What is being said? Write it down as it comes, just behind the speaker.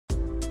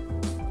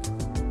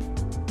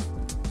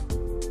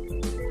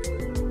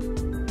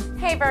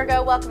Hey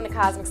Virgo, welcome to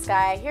Cosmic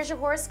Sky. Here's your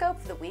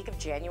horoscope for the week of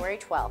January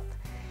 12th.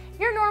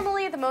 You're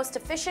normally the most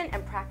efficient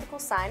and practical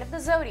sign of the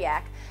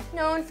zodiac,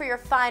 known for your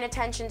fine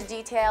attention to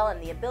detail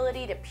and the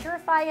ability to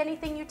purify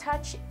anything you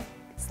touch.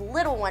 It's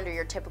little wonder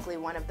you're typically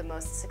one of the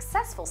most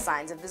successful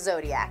signs of the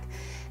zodiac.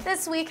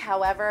 This week,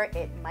 however,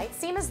 it might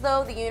seem as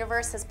though the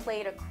universe has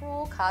played a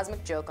cruel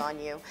cosmic joke on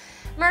you.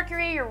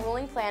 Mercury, your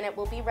ruling planet,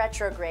 will be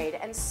retrograde,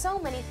 and so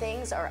many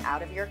things are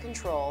out of your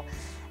control.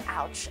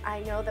 Ouch, I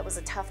know that was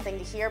a tough thing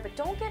to hear, but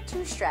don't get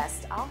too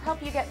stressed. I'll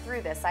help you get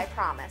through this, I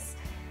promise.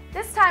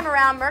 This time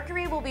around,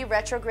 Mercury will be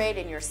retrograde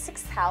in your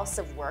 6th house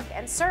of work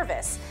and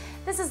service.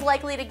 This is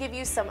likely to give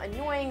you some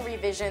annoying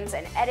revisions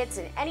and edits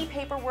in any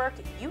paperwork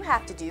you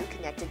have to do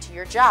connected to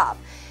your job.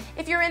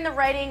 If you're in the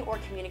writing or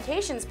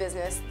communications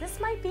business, this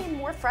might be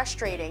more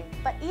frustrating,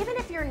 but even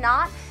if you're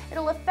not,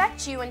 it'll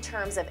affect you in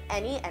terms of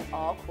any and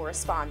all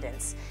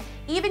correspondence.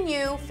 Even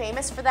you,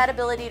 famous for that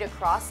ability to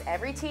cross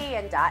every T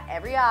and dot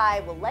every I,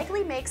 will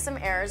likely make some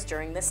errors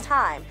during this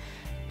time.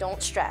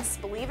 Don't stress.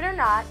 Believe it or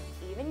not,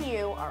 even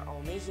you are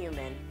only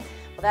human.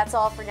 Well, that's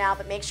all for now,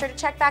 but make sure to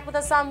check back with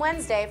us on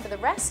Wednesday for the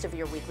rest of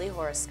your weekly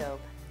horoscope.